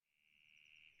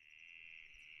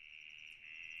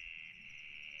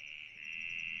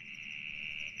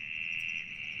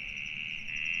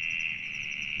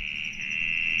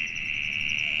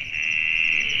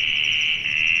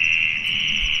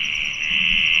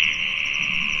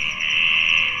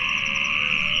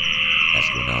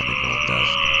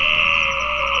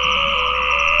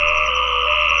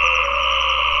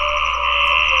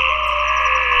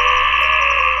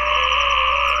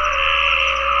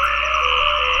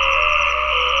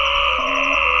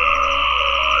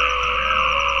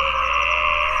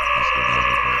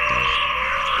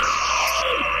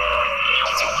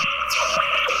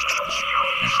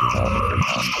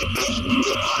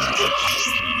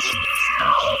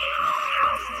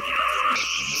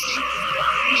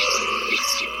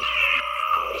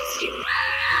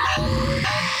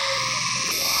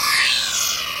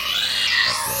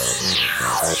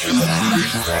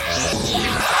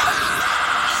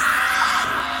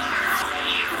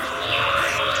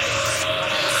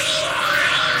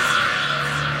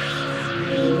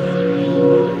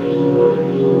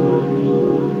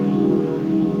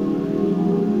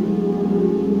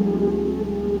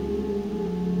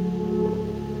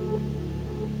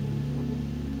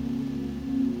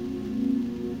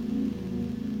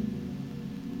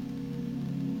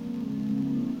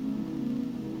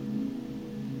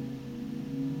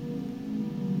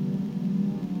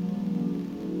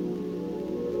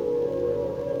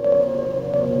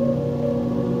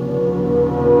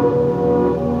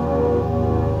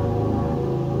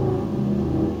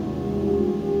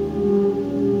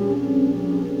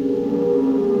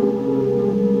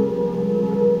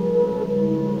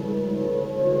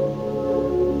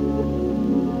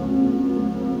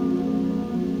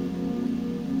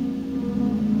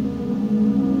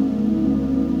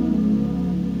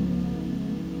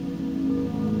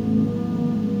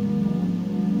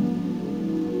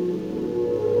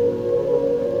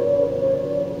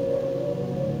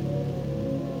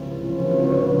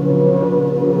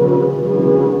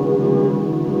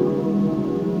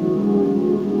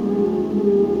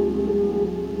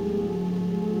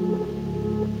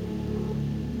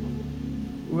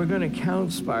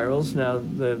Count spirals. Now,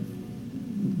 the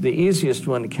easiest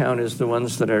one to count is the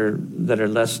ones that are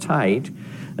less tight,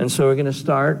 and so we're going to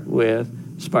start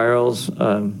with spirals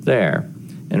there,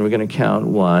 and we're going to count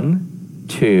 1,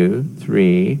 2,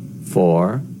 3,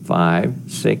 4, 5,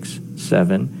 6,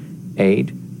 7,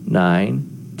 8,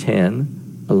 9,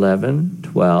 10, 11,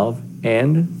 12,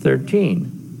 and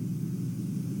 13.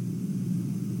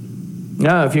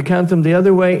 Now, if you count them the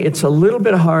other way, it's a little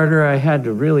bit harder. I had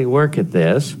to really work at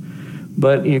this.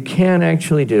 But you can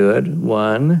actually do it.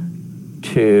 1,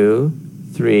 2,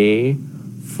 3,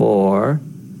 4,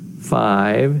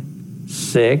 5,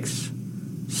 6,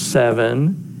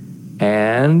 7,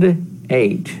 and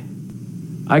 8.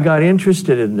 I got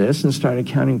interested in this and started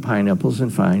counting pineapples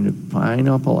and find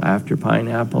pineapple after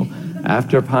pineapple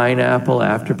after pineapple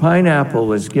after pineapple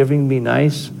was giving me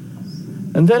nice.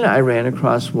 And then I ran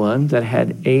across one that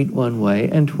had 8 one way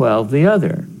and 12 the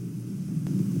other.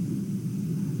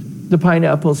 The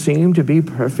pineapple seemed to be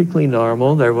perfectly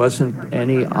normal. There wasn't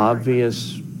any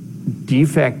obvious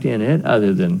defect in it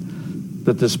other than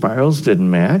that the spirals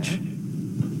didn't match.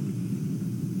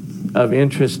 Of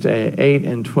interest, 8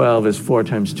 and 12 is 4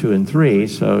 times 2 and 3,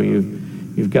 so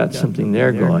you've got something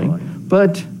there going.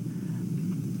 But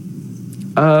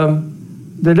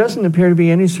there doesn't appear to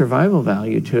be any survival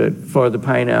value to it for the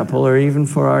pineapple or even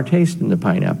for our taste in the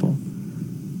pineapple.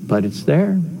 But it's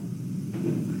there.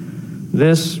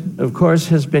 This, of course,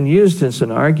 has been used as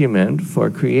an argument for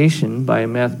creation by a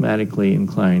mathematically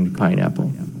inclined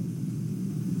pineapple.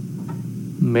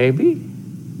 Maybe?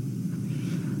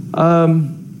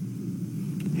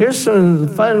 Here's some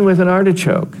fun with an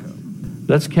artichoke.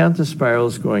 Let's count the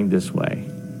spirals going this way.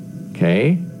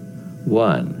 Okay?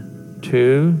 1,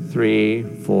 2, 3,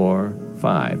 4,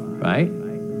 5, right?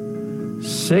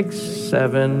 6,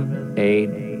 7, 8,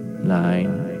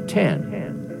 9,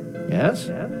 10. Yes?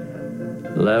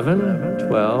 11,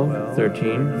 12,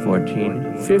 13,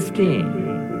 14, 15,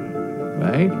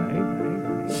 right?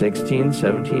 16,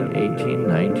 17, 18,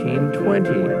 19, 20,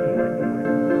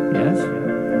 yes?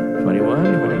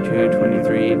 21, 22,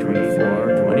 23,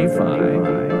 24,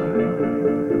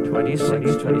 25,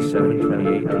 26, 27,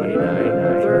 28,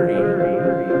 29, 30,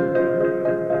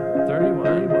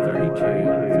 31, 32,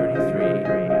 33,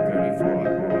 34.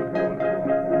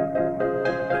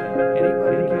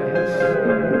 Anybody guess?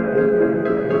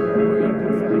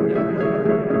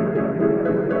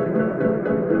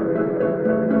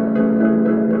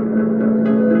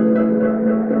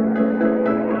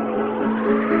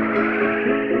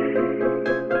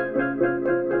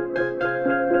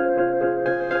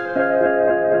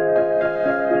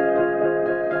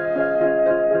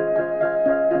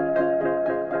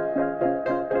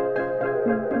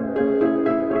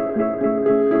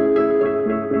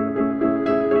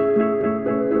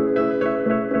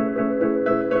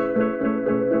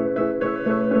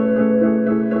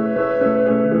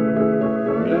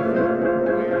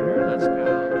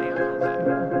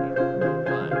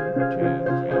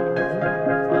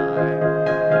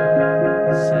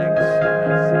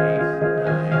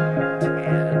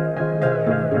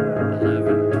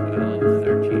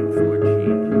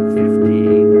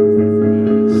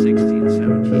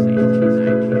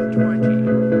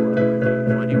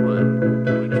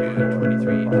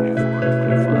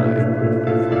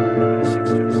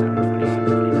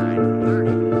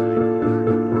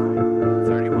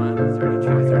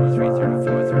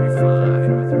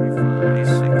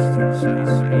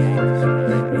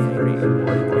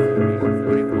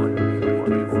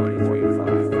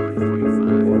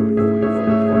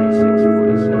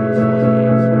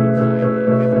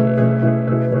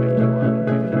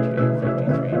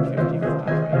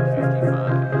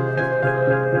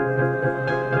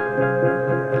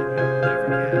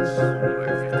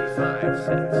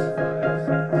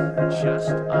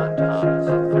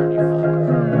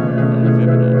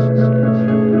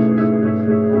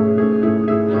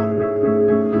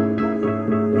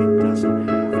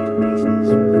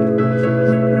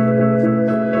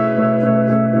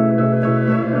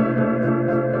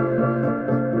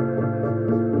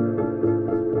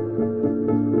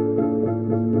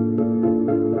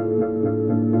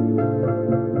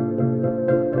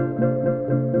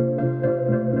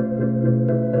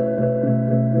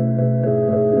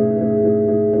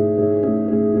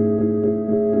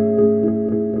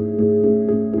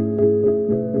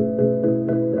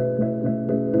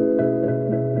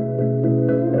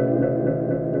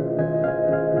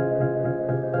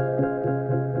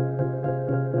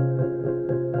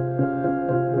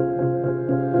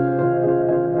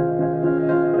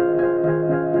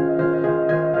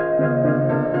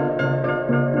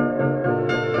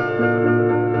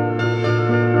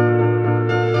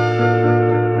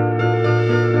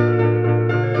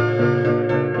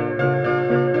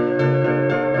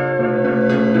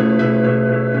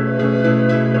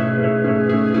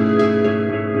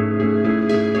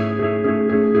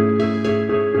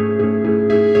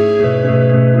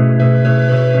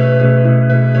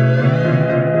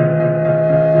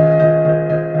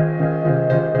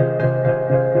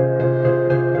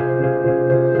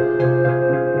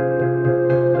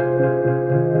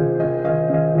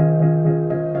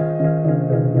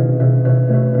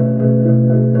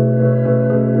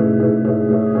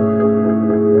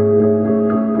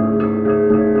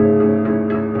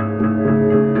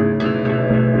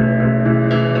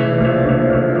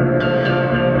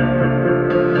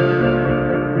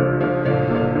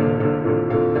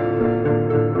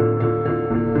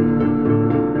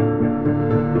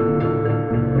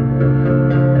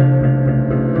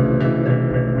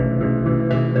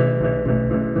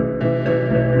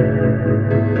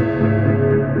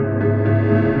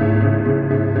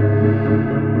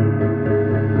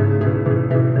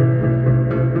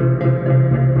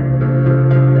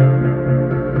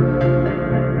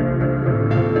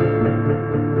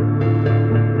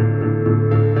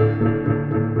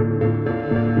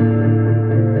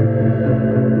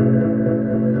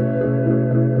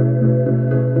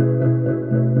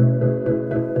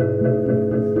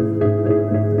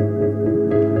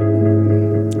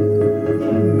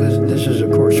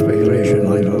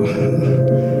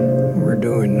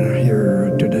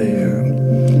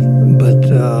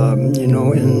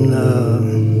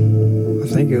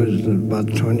 about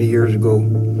 20 years ago,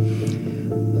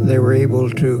 they were able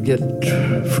to get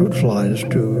fruit flies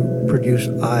to produce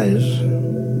eyes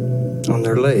on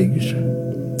their legs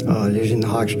using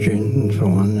oxygen and so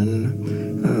on, and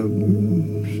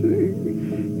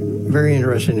very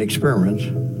interesting experiments.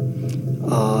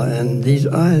 And these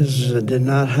eyes did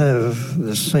not have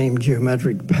the same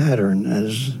geometric pattern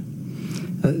as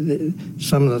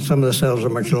some of the cells are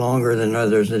much longer than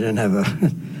others. They didn't have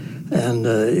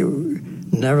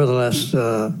nevertheless,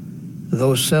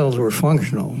 those cells were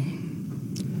functional.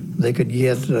 They could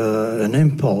get an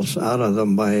impulse out of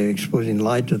them by exposing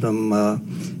light to them at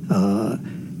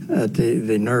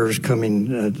the nerves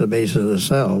coming at the base of the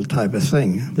cell type of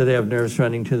thing. Do they have nerves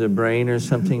running to the brain or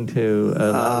something to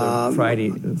allow the flight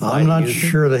I'm not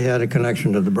sure they had a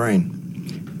connection to the brain,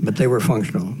 but they were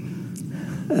functional.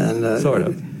 And sort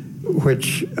of.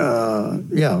 Which,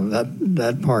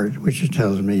 that part, which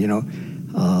tells me,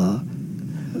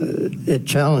 it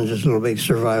challenges a little bit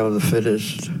survival of the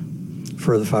fittest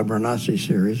for the Fibonacci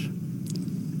series,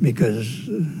 because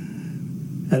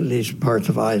at least parts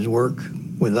of eyes work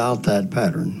without that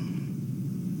pattern.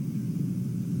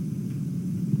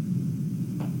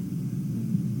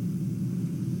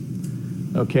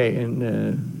 Okay, and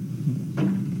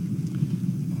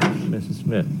Mrs.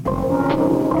 Smith.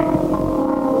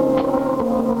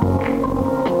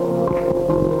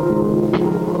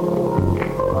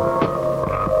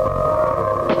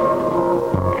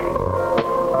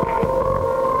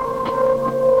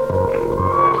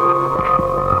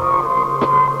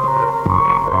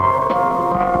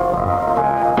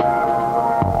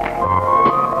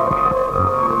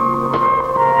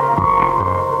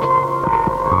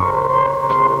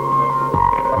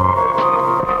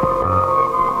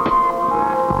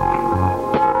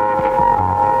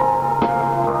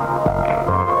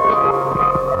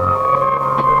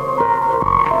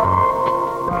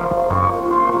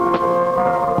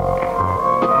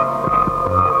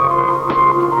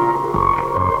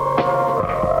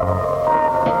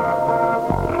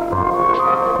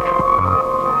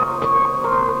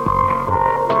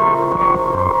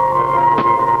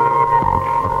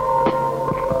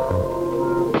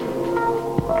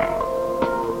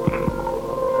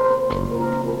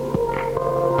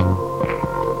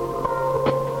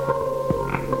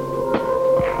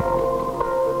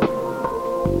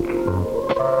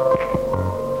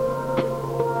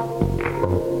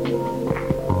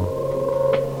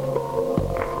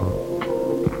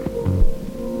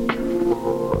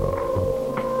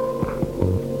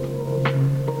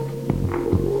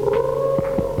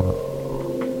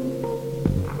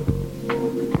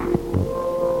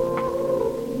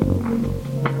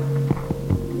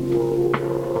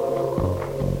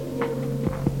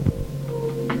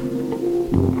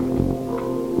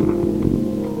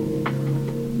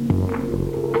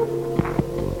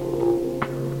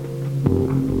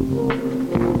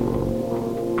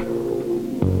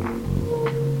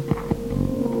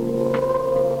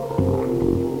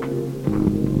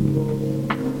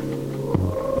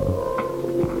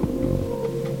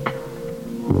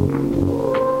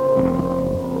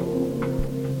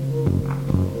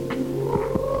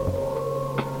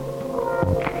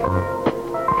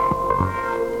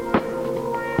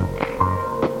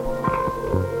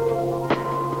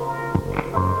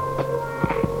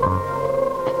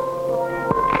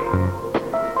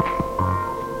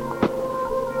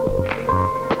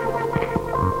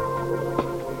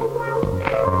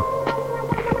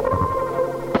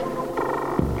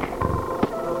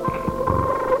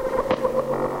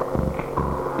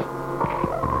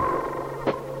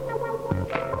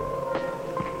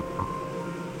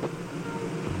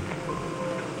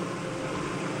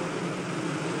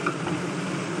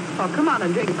 Oh, come on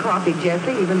and drink coffee,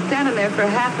 Jesse. You've been standing there for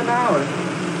half an hour.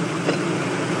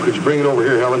 Could you bring it over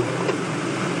here, Helen?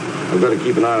 I've got to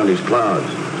keep an eye on these clouds.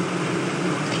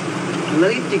 The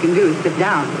least you can do is sit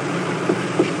down.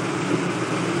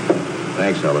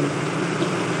 Thanks, Helen.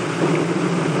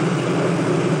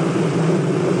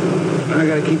 I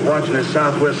got to keep watching this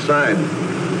southwest side.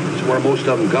 It's where most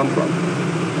of them come from.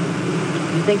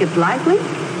 You think it's likely?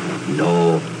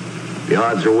 No. The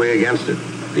odds are way against it,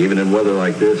 even in weather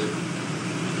like this.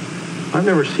 I've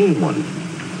never seen one,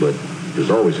 but there's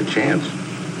always a chance.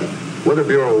 Weather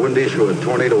Bureau wouldn't issue a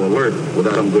tornado alert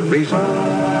without some good reason.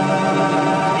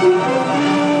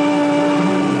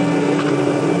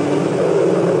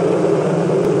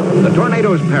 The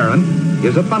tornado's parent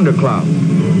is a thundercloud,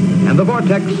 and the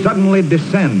vortex suddenly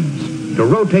descends to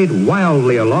rotate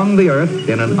wildly along the Earth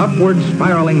in an upward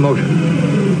spiraling motion.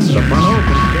 The funnel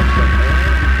consists of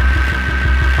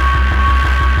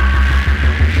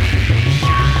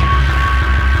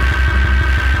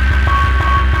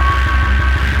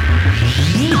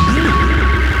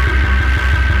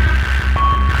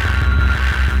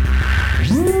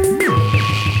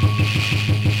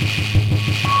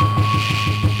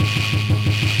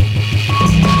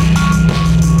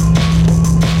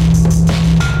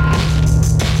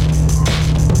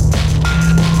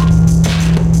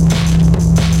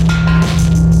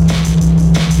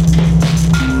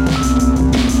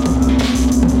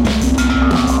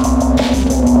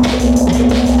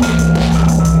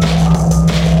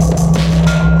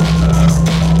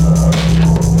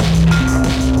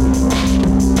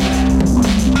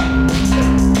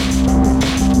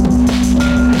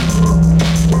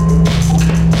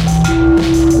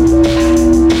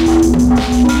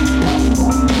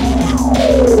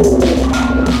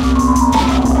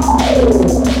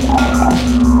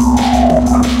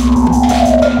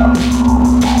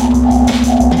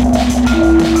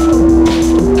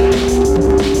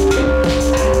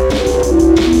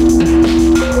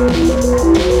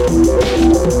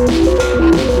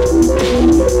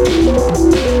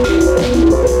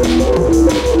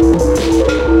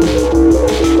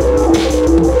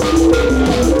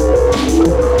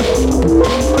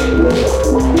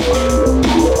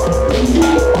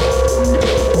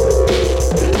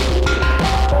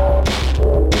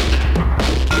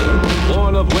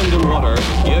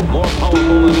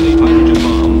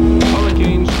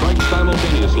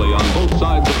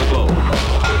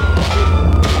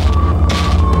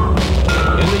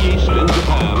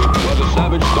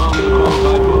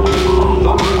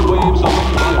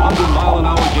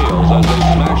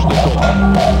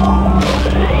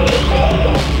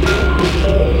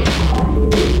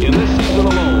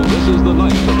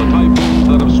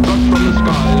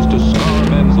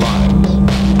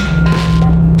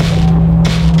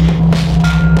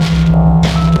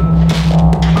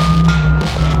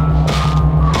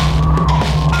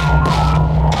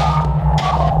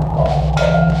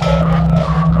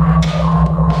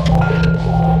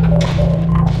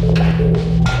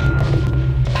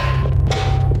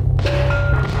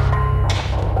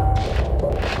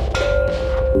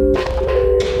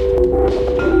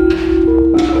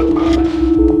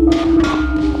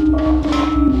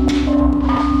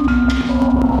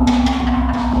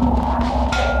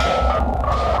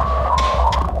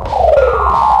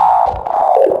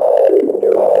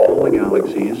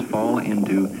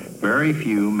very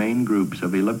few main groups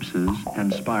of ellipses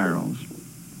and spirals.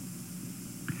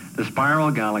 The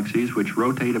spiral galaxies, which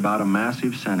rotate about a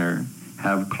massive center,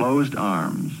 have closed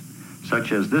arms,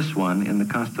 such as this one in the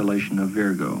constellation of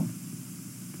Virgo,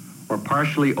 or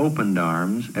partially opened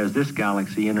arms, as this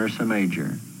galaxy in Ursa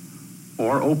Major,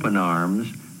 or open arms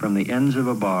from the ends of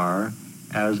a bar,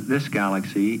 as this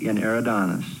galaxy in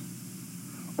Eridanus,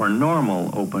 or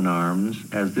normal open arms,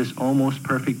 as this almost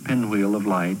perfect pinwheel of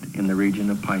light in the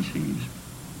region of Pisces.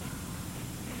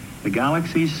 The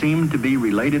galaxies seem to be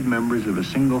related members of a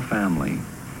single family,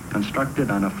 constructed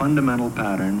on a fundamental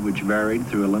pattern which varied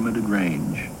through a limited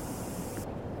range.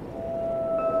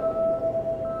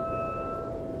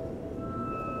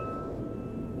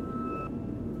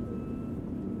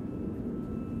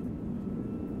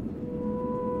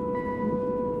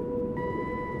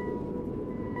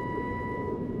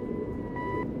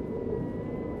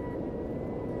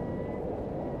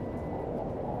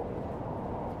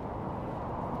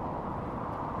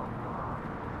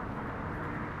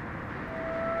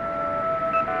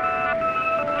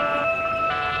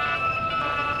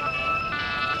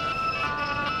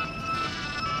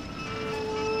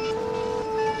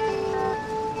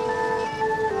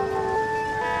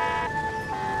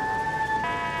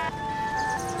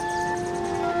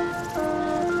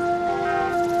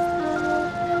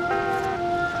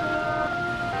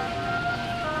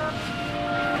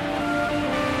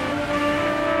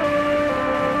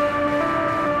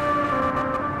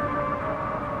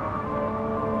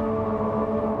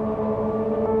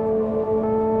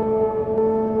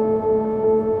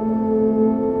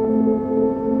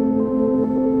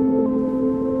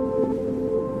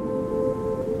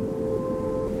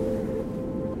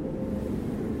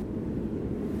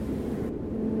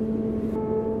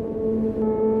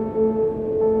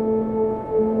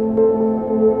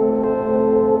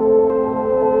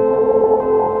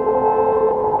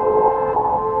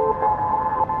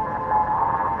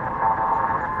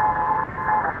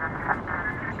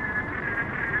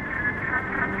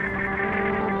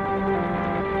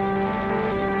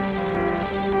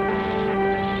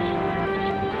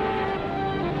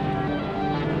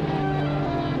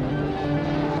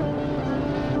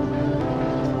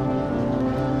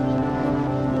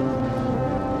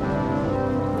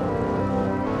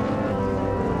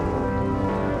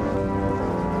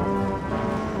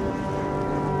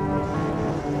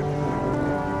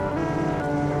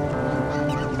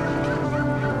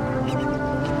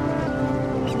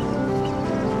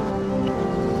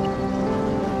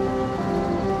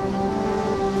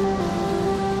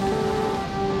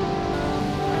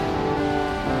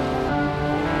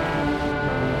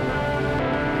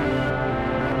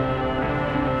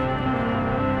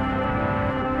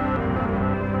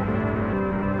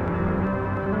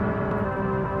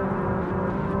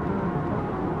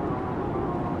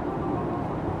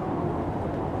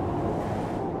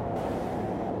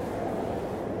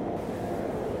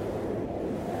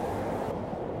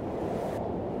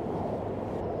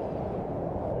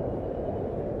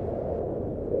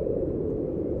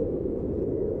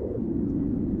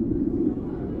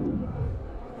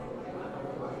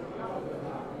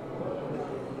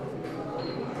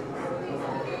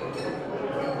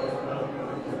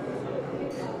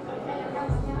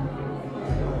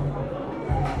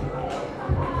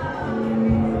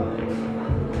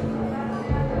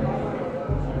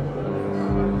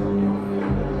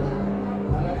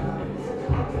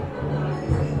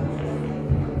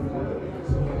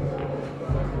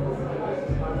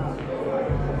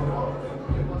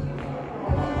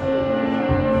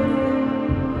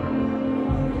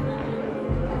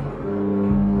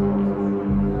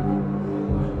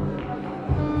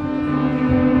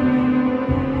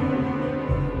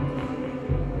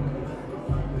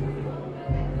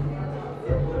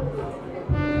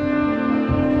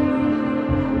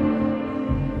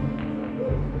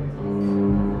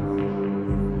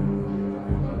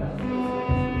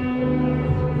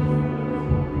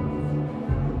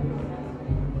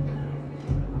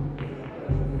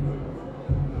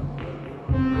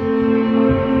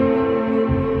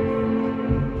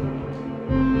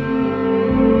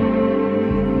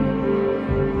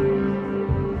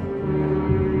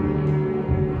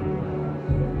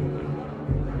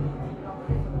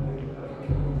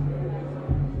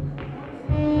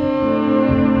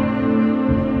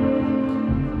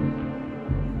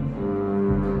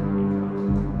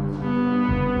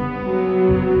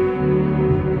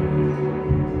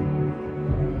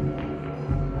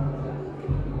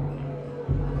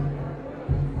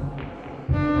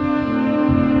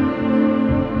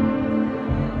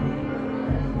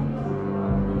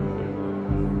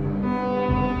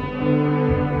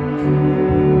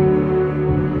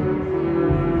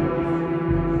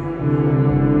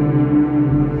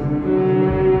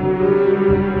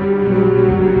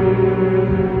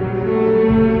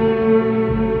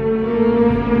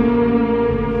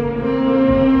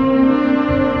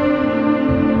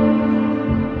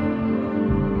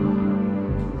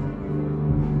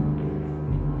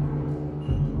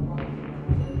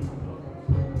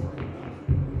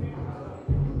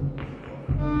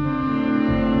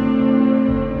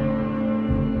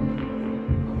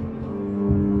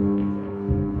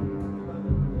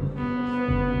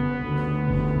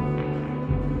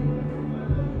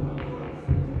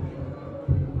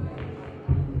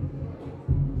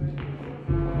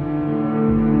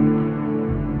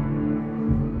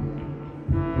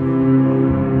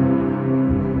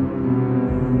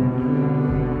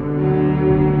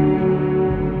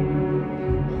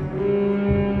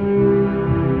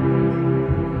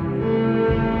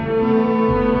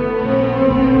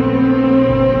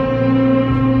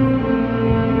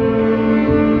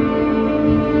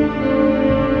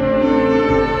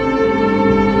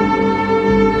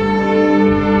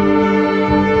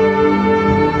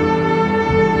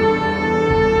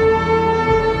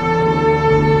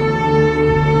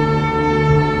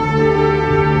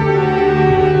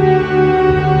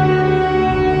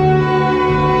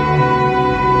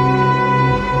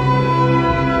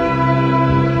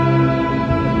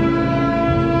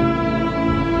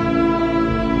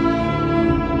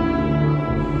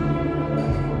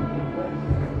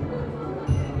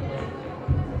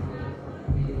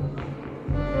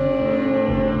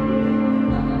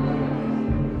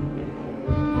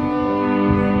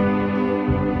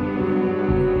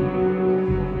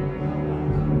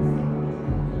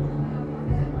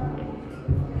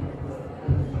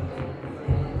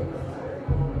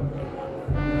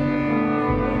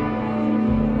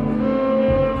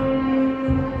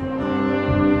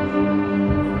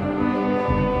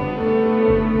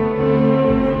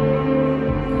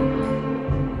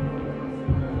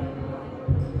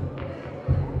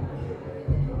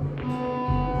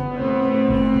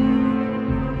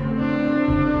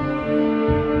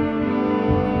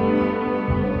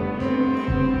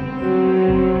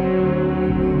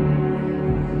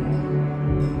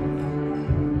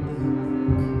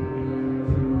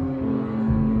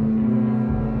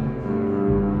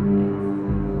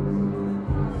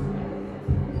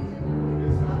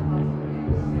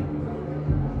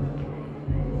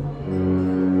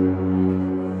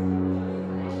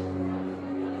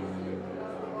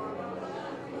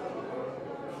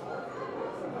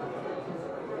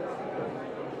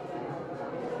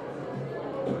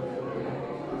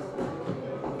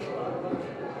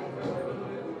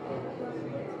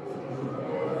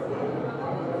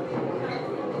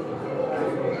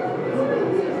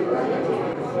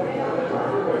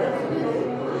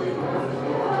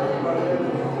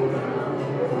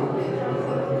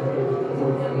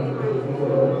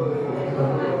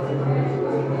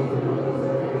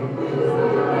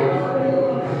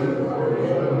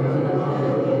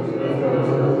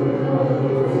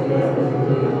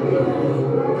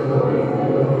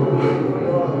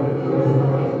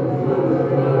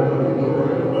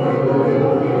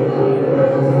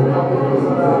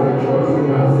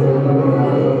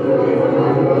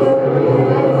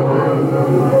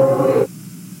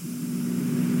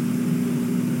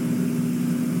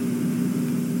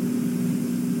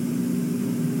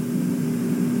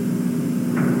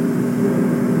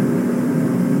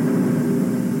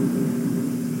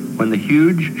 When the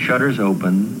huge shutters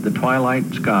open, the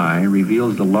twilight sky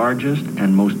reveals the largest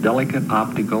and most delicate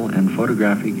optical and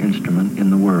photographic instrument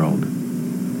in the world.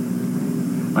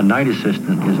 A night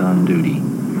assistant is on duty.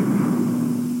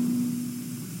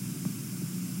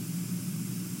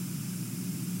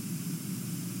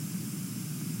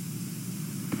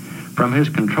 From his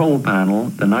control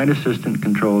panel, the night assistant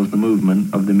controls the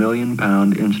movement of the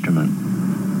million-pound instrument.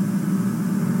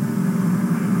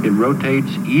 It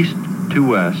rotates east to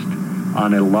west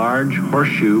on a large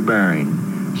horseshoe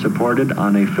bearing, supported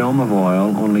on a film of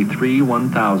oil only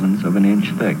 3/1000ths of an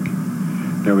inch thick.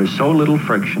 There is so little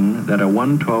friction that a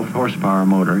 1/12 horsepower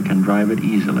motor can drive it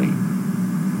easily.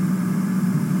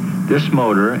 This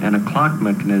motor and a clock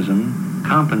mechanism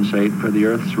compensate for the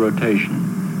Earth's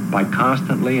rotation by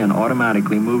constantly and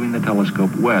automatically moving the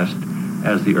telescope west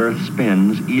as the Earth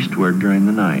spins eastward during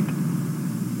the night.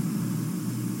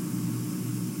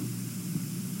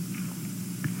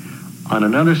 On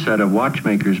another set of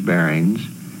watchmaker's bearings,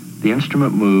 the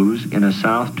instrument moves in a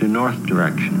south to north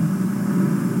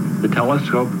direction. The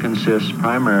telescope consists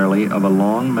primarily of a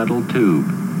long metal tube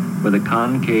with a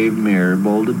concave mirror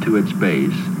bolted to its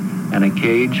base and a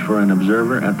cage for an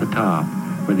observer at the top,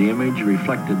 where the image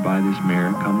reflected by this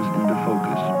mirror comes